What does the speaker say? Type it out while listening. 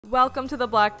Welcome to the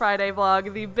Black Friday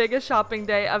vlog, the biggest shopping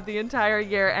day of the entire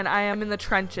year, and I am in the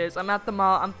trenches. I'm at the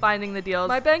mall, I'm finding the deals.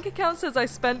 My bank account says I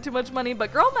spent too much money,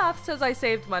 but girl math says I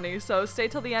saved money, so stay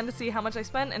till the end to see how much I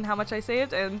spent and how much I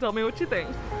saved, and tell me what you think.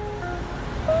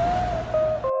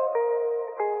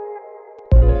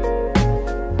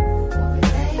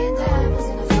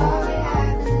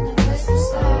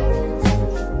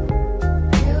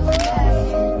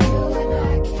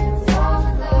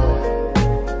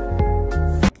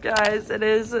 Guys, it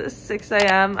is 6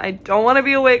 a.m. I don't want to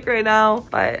be awake right now,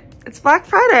 but it's Black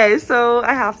Friday, so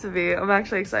I have to be. I'm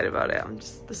actually excited about it.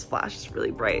 This flash is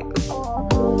really bright.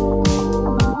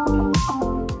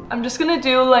 I'm just gonna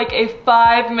do like a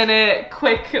 5-minute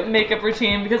quick makeup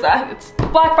routine because it's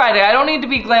Black Friday. I don't need to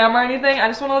be glam or anything. I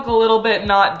just want to look a little bit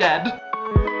not dead.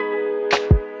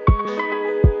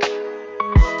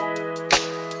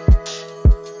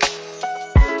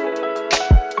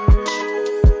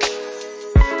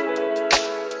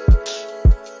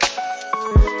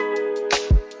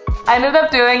 I ended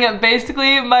up doing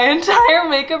basically my entire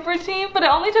makeup routine, but it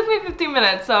only took me 15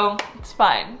 minutes, so it's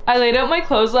fine. I laid out my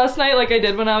clothes last night like I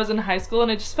did when I was in high school,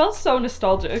 and it just felt so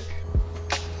nostalgic.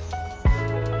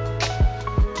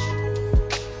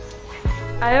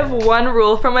 I have one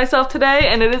rule for myself today,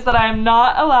 and it is that I am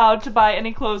not allowed to buy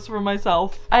any clothes for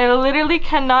myself. I literally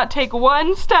cannot take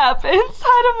one step inside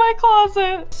of my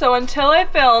closet. So until I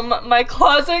film my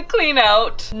closet clean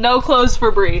out, no clothes for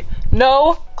Brie.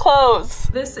 No clothes.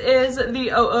 This is the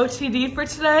OOTD for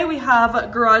today. We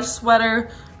have garage sweater,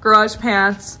 garage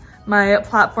pants, my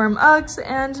platform Uggs,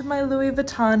 and my Louis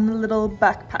Vuitton little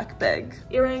backpack bag.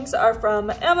 Earrings are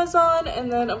from Amazon, and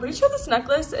then I'm pretty sure this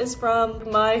necklace is from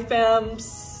my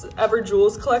fam's Ever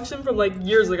Jewels collection from like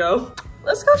years ago.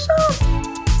 Let's go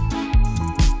shop!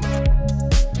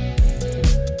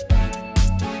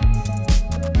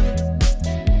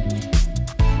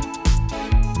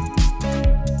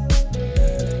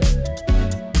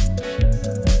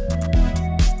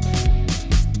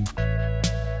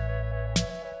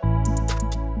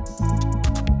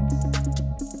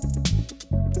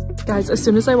 Guys, as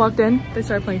soon as I walked in, they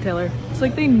started playing Taylor. It's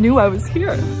like they knew I was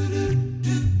here.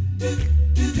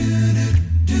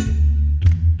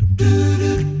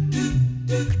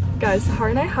 Guys, her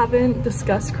and I haven't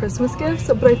discussed Christmas gifts,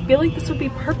 but I feel like this would be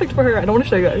perfect for her. I don't want to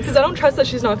show you guys because I don't trust that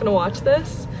she's not going to watch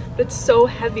this. But it's so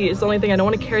heavy. It's the only thing. I don't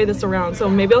want to carry this around, so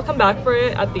maybe I'll come back for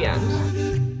it at the end.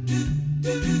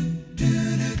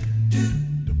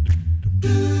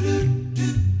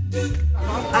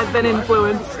 I've been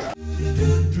influenced.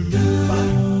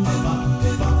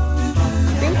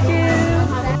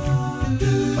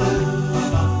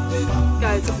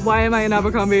 Why am I in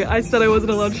Abercrombie? I said I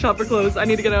wasn't allowed to shop for clothes. I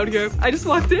need to get out of here. I just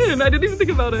walked in. I didn't even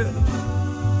think about it.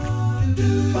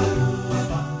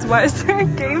 Why is there a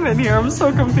game in here? I'm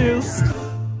so confused.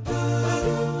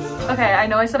 Okay, I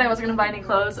know I said I wasn't gonna buy any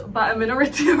clothes, but I'm in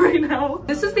Aritzia right now.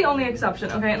 This is the only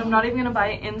exception, okay? And I'm not even gonna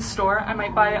buy it in store. I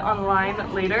might buy it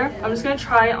online later. I'm just gonna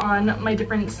try on my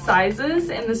different sizes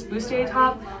in this bustier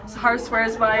top. Sahar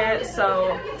swears by it,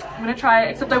 so I'm gonna try it,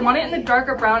 except I want it in the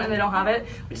darker brown and they don't have it,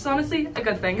 which is honestly a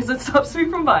good thing because it stops me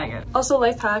from buying it. Also,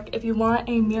 life hack, if you want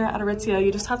a mirror at Aritzia,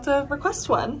 you just have to request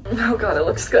one. Oh god, it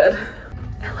looks good.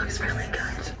 It looks really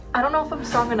good. I don't know if I'm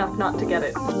strong enough not to get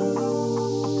it.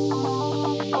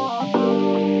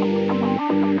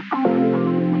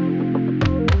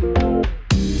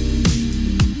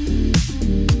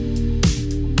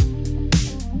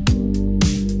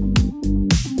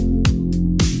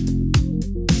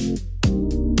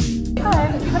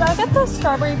 Could I get the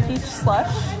strawberry peach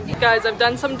slush? Guys, I've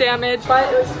done some damage,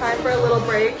 but it was time for a little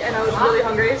break and I was really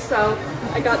hungry, so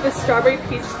I got this strawberry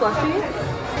peach slushie.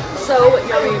 So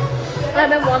yummy. And I've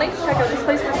been wanting to check out this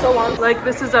place for so long. Like,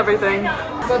 this is everything.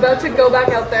 I'm about to go back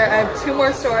out there. I have 2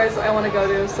 more stores I want to go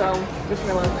to, so wish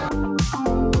me luck.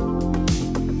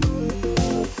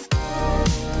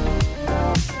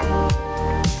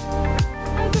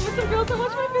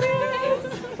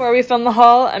 Before we film the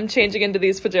haul, I'm changing into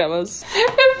these pajamas.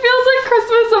 It feels like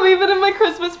Christmas. I'm even in my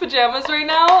Christmas pajamas right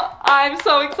now. I'm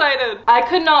so excited. I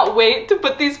could not wait to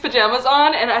put these pajamas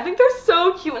on, and I think they're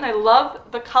so cute, and I love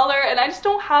the color, and I just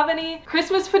don't have any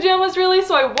Christmas pajamas really,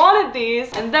 so I wanted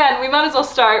these. And then we might as well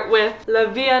start with La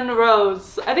Vie en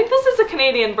Rose. I think this is a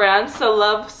Canadian brand, so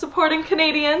love supporting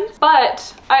Canadians.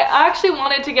 But I actually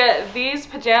wanted to get these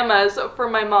pajamas for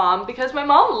my mom because my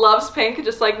mom loves pink,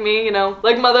 just like me, you know,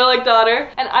 like mother, like daughter.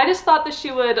 And I just thought that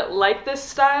she would like this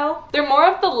style. They're more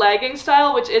of the legging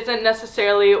style, which isn't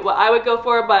necessarily what I would go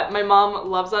for, but my my mom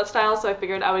loves that style, so I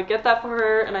figured I would get that for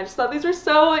her, and I just thought these were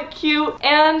so cute.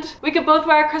 And we could both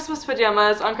wear Christmas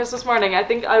pajamas on Christmas morning. I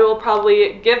think I will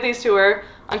probably give these to her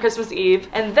on Christmas Eve.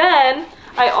 And then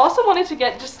I also wanted to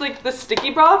get just like the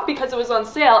sticky bra because it was on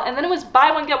sale, and then it was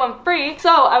buy one get one free, so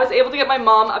I was able to get my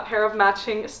mom a pair of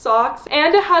matching socks.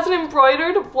 And it has an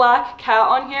embroidered black cat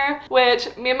on here,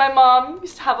 which me and my mom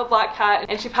used to have a black cat,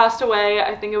 and she passed away,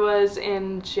 I think it was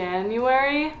in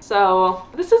January. So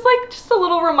this is like just a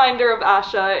little reminder of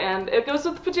Asha, and it goes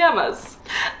with the pajamas.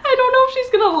 I don't know if she's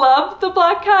gonna love the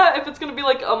black cat, if it's gonna be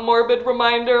like a morbid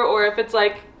reminder, or if it's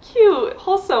like cute,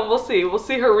 wholesome. We'll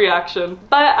see her reaction.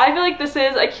 But I feel like this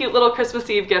is a cute little Christmas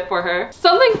Eve gift for her.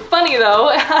 Something funny though,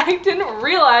 I didn't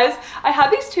realize I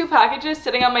had these two packages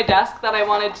sitting on my desk that I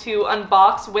wanted to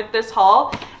unbox with this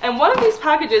haul, and one of these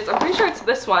packages, I'm pretty sure it's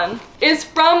this one, is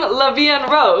from La Vie en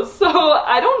Rose. So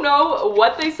I don't know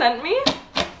what they sent me.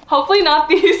 Hopefully not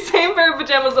the same pair of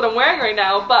pajamas that I'm wearing right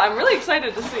now, but I'm really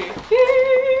excited to see.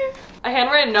 Yay! A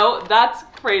handwritten note, that's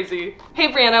crazy.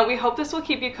 Hey Brianna, we hope this will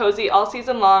keep you cozy all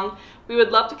season long. We would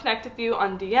love to connect with you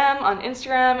on DM, on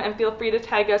Instagram, and feel free to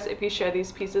tag us if you share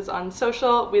these pieces on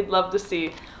social. We'd love to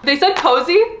see. They said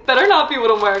cozy, better not be what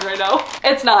I'm wearing right now.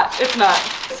 It's not, it's not.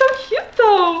 It's so cute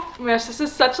though. Oh my gosh, this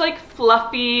is such like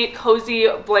fluffy, cozy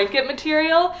blanket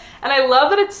material. And I love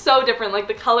that it's so different, like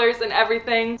the colors and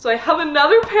everything. So I have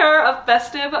another pair of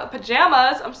festive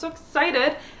pajamas. I'm so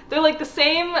excited. They're like the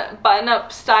same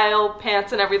button-up style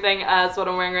pants and everything as what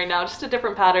I'm wearing right now, just a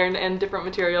different pattern and different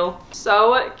material.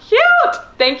 So cute!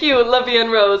 Thank you, La Vie en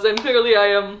Rose, and clearly I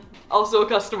am also a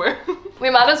customer. We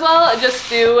might as well just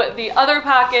do the other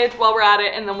package while we're at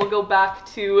it, and then we'll go back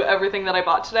to everything that I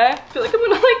bought today. I feel like I'm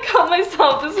gonna like cut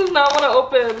myself. This does not want to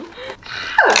open.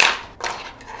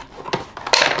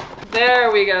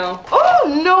 There we go.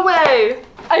 Oh, no way!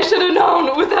 I should have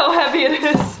known with how heavy it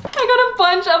is. I got a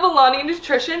bunch of Alani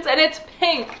Nutritions, and it's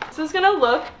pink. This is gonna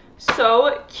look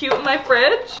so cute in my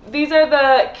fridge. These are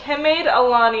the Kim Made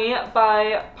Alani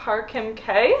by Kim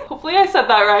K. Hopefully I said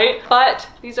that right, but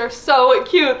these are so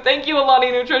cute. Thank you,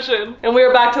 Alani Nutrition. And we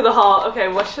are back to the haul. Okay,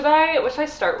 what should I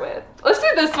start with? Let's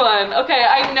do this one. Okay,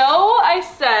 I know I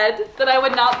said that I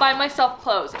would not buy myself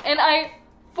clothes, and I,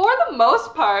 for the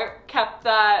most part, kept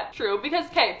that true because,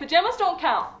 okay, pajamas don't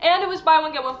count. And it was buy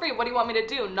one, get one free. What do you want me to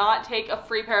do? Not take a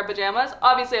free pair of pajamas?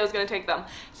 Obviously, I was gonna take them.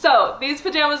 So, these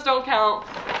pajamas don't count.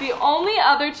 The only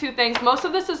other two things, most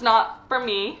of this is not for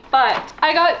me, but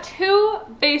I got two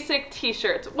basic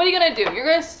t-shirts. What are you gonna do? You're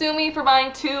gonna sue me for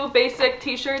buying two basic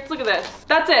t-shirts? Look at this.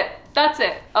 That's it. That's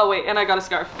it. Oh wait, and I got a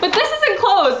scarf. But this isn't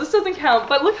clothes, this doesn't count.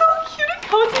 But look how cute and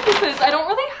cozy this is. I don't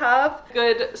really have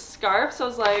good scarves, so I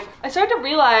was like, I started to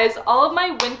realize all of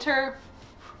my winter,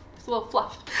 it's a little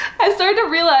fluff. I started to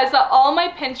realize that all my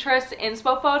Pinterest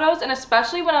inspo photos, and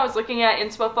especially when I was looking at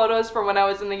inspo photos from when I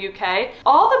was in the UK,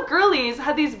 all the girlies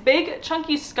had these big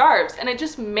chunky scarves, and it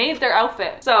just made their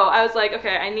outfit. So I was like,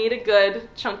 okay, I need a good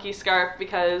chunky scarf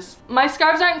because my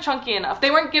scarves aren't chunky enough. They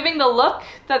weren't giving the look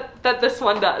that this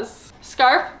one does.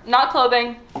 Scarf, not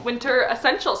clothing, winter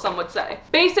essential, some would say.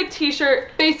 Basic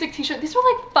t-shirt, basic t-shirt. These were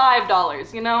like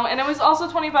 $5, you know? And it was also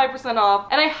 25% off.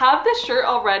 And I have this shirt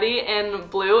already in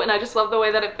blue, and I just love the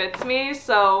way that it fits me.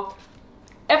 So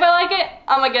if I like it,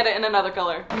 I'm gonna get it in another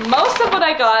color. Most of what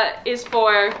I got is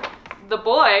for the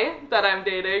boy that I'm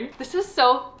dating. This is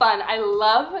so fun. I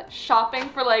love shopping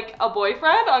for like a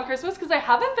boyfriend on Christmas because I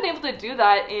haven't been able to do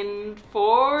that in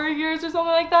 4 years or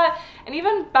something like that. And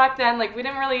even back then, like we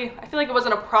didn't really, I feel like it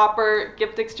wasn't a proper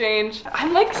gift exchange.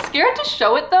 I'm like scared to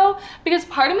show it though because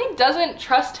part of me doesn't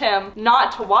trust him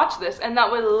not to watch this, and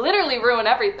that would literally ruin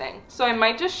everything. So I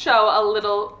might just show a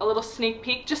little sneak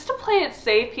peek just to play it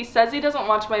safe. He says he doesn't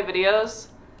watch my videos,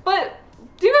 but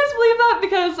do you guys believe that?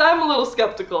 Because I'm a little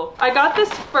skeptical. I got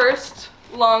this first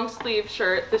long sleeve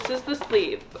shirt. This is the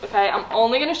sleeve, okay? I'm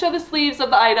only gonna show the sleeves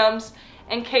of the items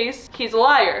in case he's a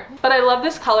liar. But I love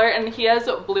this color, and he has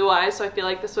blue eyes, so I feel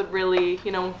like this would really,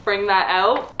 you know, bring that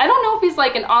out. I don't know if he's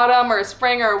like an autumn or a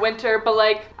spring or a winter, but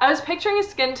like I was picturing his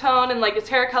skin tone and like his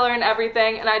hair color and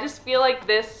everything, and I just feel like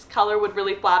this color would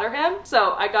really flatter him.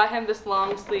 So I got him this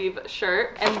long sleeve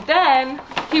shirt, and then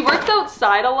he works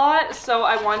outside a lot, so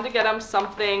I wanted to get him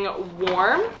something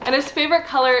warm, and his favorite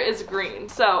color is green.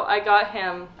 So I got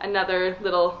him another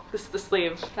little, this is the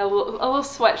sleeve, a little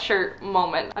sweatshirt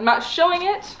moment. I'm not showing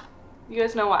it, you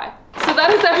guys know why. So that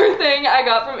is everything I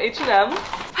got from H&M.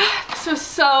 This was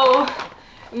so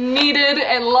needed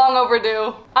and long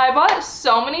overdue. I bought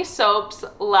so many soaps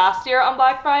last year on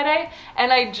Black Friday,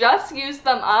 and I just used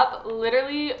them up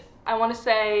literally I want to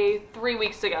say 3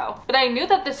 weeks ago. But I knew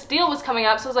that this deal was coming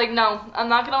up, so I was like, no, I'm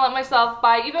not gonna let myself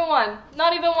buy even one.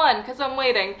 Not even one, because I'm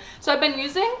waiting. So I've been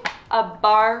using a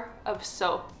bar of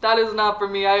soap. That is not for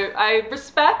me. I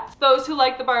respect those who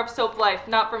like the bar of soap life,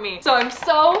 not for me. So I'm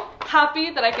so happy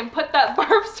that I can put that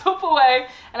bar of soap away,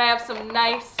 and I have some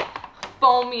nice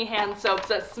foamy hand soaps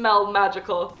that smell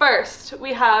magical. First,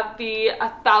 we have the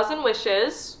 1,000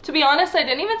 Wishes. To be honest, I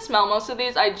didn't even smell most of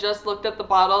these. I just looked at the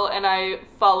bottle and I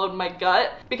followed my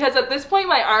gut, because at this point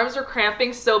my arms were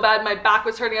cramping so bad, my back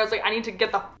was hurting. I was like, I need to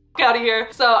get the out of here.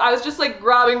 So I was just like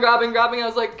grabbing. I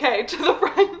was like, okay, to the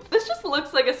front. This just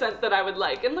looks like a scent that I would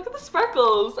like. And look at the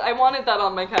sparkles. I wanted that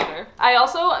on my counter. I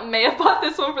also may have bought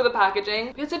this one for the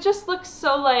packaging because it just looks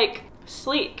so like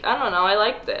sleek. I don't know, I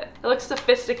liked it. It looks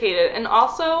sophisticated. And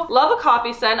also, love a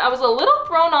coffee scent. I was a little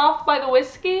thrown off by the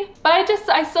whiskey, but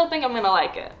I still think I'm gonna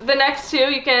like it. The next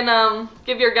two, you can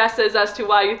give your guesses as to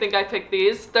why you think I picked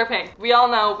these. They're pink. We all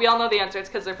know the answer. It's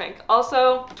because they're pink.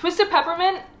 Also, Twisted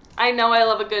Peppermint. I know I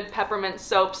love a good peppermint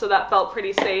soap, so that felt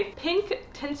pretty safe. Pink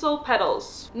Tinsel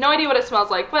Petals. No idea what it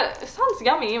smells like, but it sounds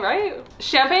yummy, right?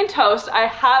 Champagne Toast. I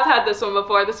have had this one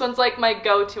before. This one's like my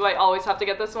go-to. I always have to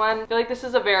get this one. I feel like this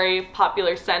is a very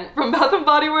popular scent from Bath &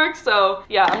 Body Works, so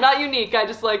yeah, I'm not unique. I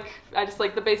just like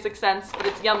the basic scents, but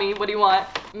it's yummy. What do you want?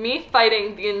 Me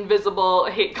fighting the invisible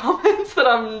hate comments that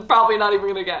I'm probably not even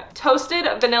gonna get. Toasted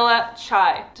Vanilla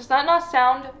Chai. Does that not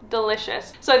sound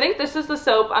delicious? So I think this is the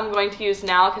soap I'm going to use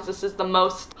now because this is the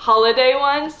most holiday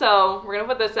one. So we're gonna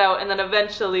put this out and then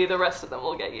eventually the rest of them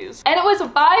will get used. And it was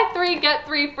buy 3, get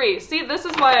 3 free. See, this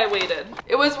is why I waited.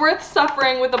 It was worth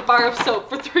suffering with a bar of soap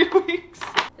for 3 weeks.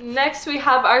 Next we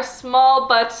have our small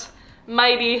but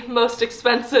mighty most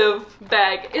expensive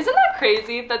bag. Isn't that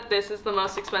crazy that this is the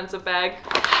most expensive bag?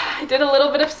 I did a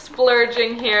little bit of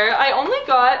splurging here. I only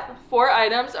got 4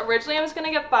 items. Originally I was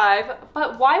gonna get 5,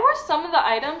 but why were some of the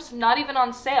items not even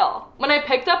on sale? When I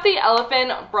picked up the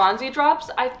Elephant Bronzy Drops,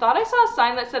 I thought I saw a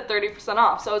sign that said 30%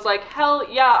 off. So I was like, hell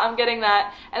yeah, I'm getting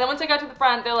that. And then once I got to the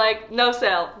front, they're like, no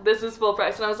sale, this is full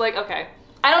price. And I was like, okay,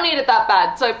 I don't need it that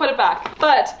bad, so I put it back.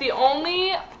 But the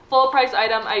only full price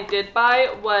item I did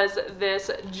buy was this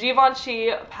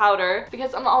Givenchy powder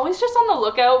because I'm always just on the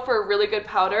lookout for a really good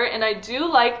powder, and I do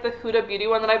like the Huda Beauty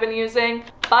one that I've been using,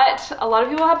 but a lot of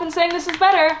people have been saying this is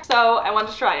better, so I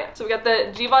wanted to try it. So we got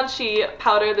the Givenchy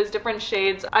powder. There's different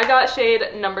shades. I got shade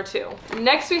number 2.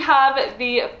 Next we have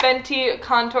the Fenty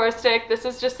contour stick. This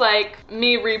is just like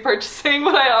me repurchasing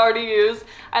what I already use.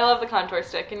 I love the contour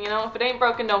stick, and you know, if it ain't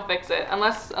broken, don't fix it.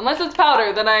 Unless it's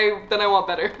powder, then I want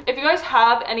better. If you guys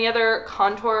have any other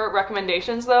contour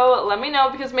recommendations though, let me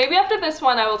know, because maybe after this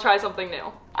one I will try something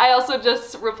new. I also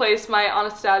just replaced my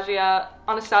Anastasia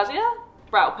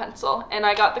brow pencil, and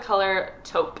I got the color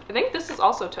taupe. I think this is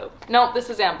also taupe. Nope, this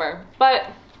is amber. But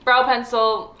brow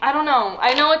pencil, I don't know.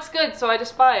 I know it's good, so I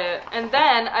just buy it. And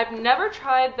then I've never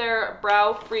tried their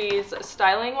Brow Freeze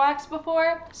styling wax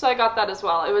before, so I got that as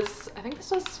well. It was, I think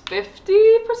this was 50%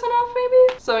 off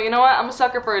maybe? So you know what? I'm a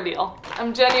sucker for a deal.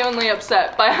 I'm genuinely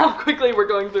upset by how quickly we're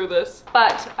going through this.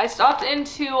 But I stopped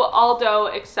into Aldo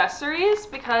accessories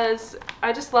because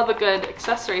I just love a good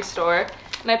accessory store.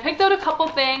 And I picked out a couple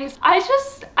things. I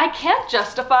can't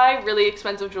justify really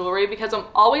expensive jewelry because I'm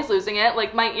always losing it.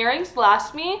 Like my earrings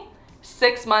last me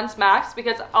 6 months max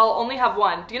because I'll only have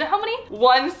one. Do you know how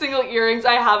many single earrings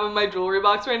I have in my jewelry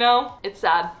box right now? It's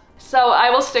sad. So I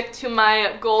will stick to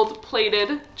my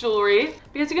gold-plated jewelry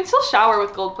because you can still shower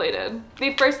with gold-plated.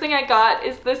 The first thing I got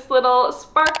is this little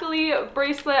sparkly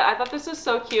bracelet. I thought this was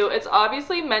so cute. It's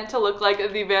obviously meant to look like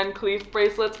the Van Cleef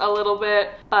bracelets a little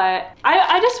bit, but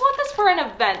I just want this for an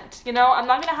event, you know? I'm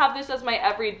not gonna have this as my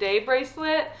everyday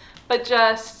bracelet, but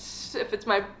just if it's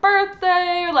my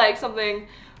birthday or like something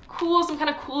cool, some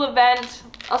kind of cool event,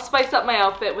 I'll spice up my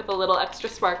outfit with a little extra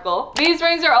sparkle. These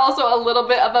rings are also a little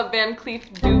bit of a Van Cleef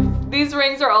doof. These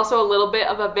rings are also a little bit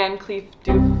of a Van Cleef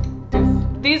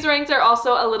doof. These rings are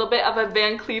also a little bit of a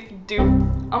Van Cleef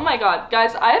doof. Oh my god,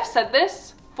 guys, I have said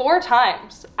this 4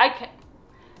 times.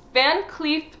 Van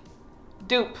Cleef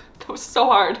dupe. That was so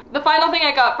hard. The final thing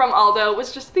I got from Aldo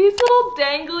was just these little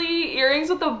dangly earrings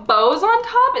with the bows on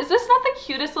top. Is this not the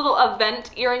cutest little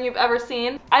event earring you've ever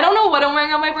seen? I don't know what I'm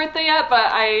wearing on my birthday yet, but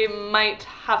I might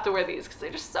have to wear these because they're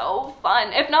just so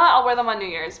fun. If not, I'll wear them on New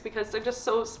Year's because they're just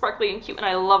so sparkly and cute and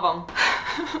I love them.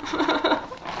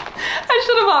 I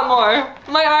should have bought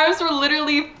more. My arms were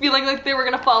literally feeling like they were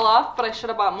gonna fall off, but I should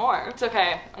have bought more. It's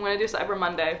okay. I'm gonna do Cyber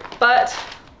Monday. But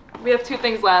we have 2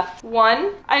 things left.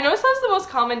 One, I noticed that was the most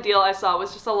common deal I saw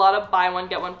was just a lot of buy one,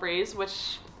 get one frees,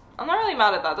 which I'm not really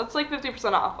mad at that. That's like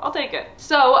 50% off. I'll take it.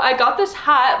 So I got this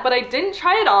hat, but I didn't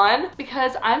try it on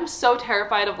because I'm so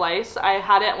terrified of lice. I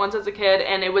had it once as a kid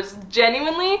and it was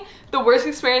genuinely the worst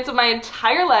experience of my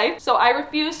entire life. So I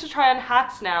refuse to try on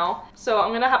hats now. So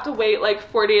I'm gonna have to wait like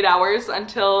 48 hours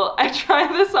until I try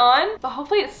this on. But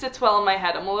hopefully it sits well in my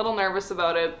head. I'm a little nervous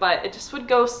about it, but it just would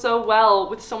go so well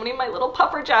with so many of my little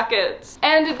puffer jackets.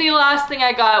 And the last thing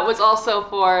I got was also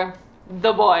for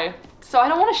the boy. So I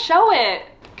don't want to show it.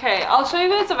 Okay, I'll show you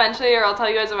guys eventually, or I'll tell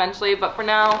you guys eventually, but for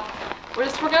now, we're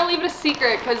gonna leave it a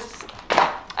secret because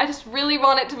I just really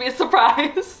want it to be a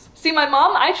surprise. See, my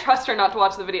mom, I trust her not to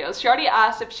watch the videos. She already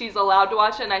asked if she's allowed to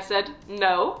watch it and I said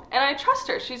no. And I trust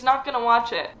her, she's not gonna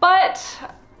watch it. But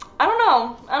I don't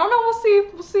know,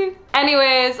 we'll see.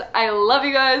 Anyways, I love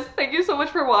you guys. Thank you so much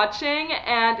for watching.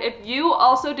 And if you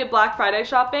also did Black Friday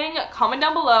shopping, comment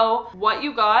down below what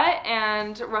you got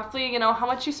and roughly, you know, how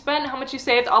much you spent, how much you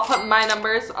saved. I'll put my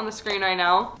numbers on the screen right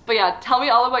now. But yeah, tell me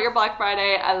all about your Black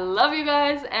Friday. I love you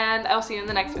guys and I'll see you in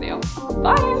the next video.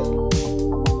 Bye.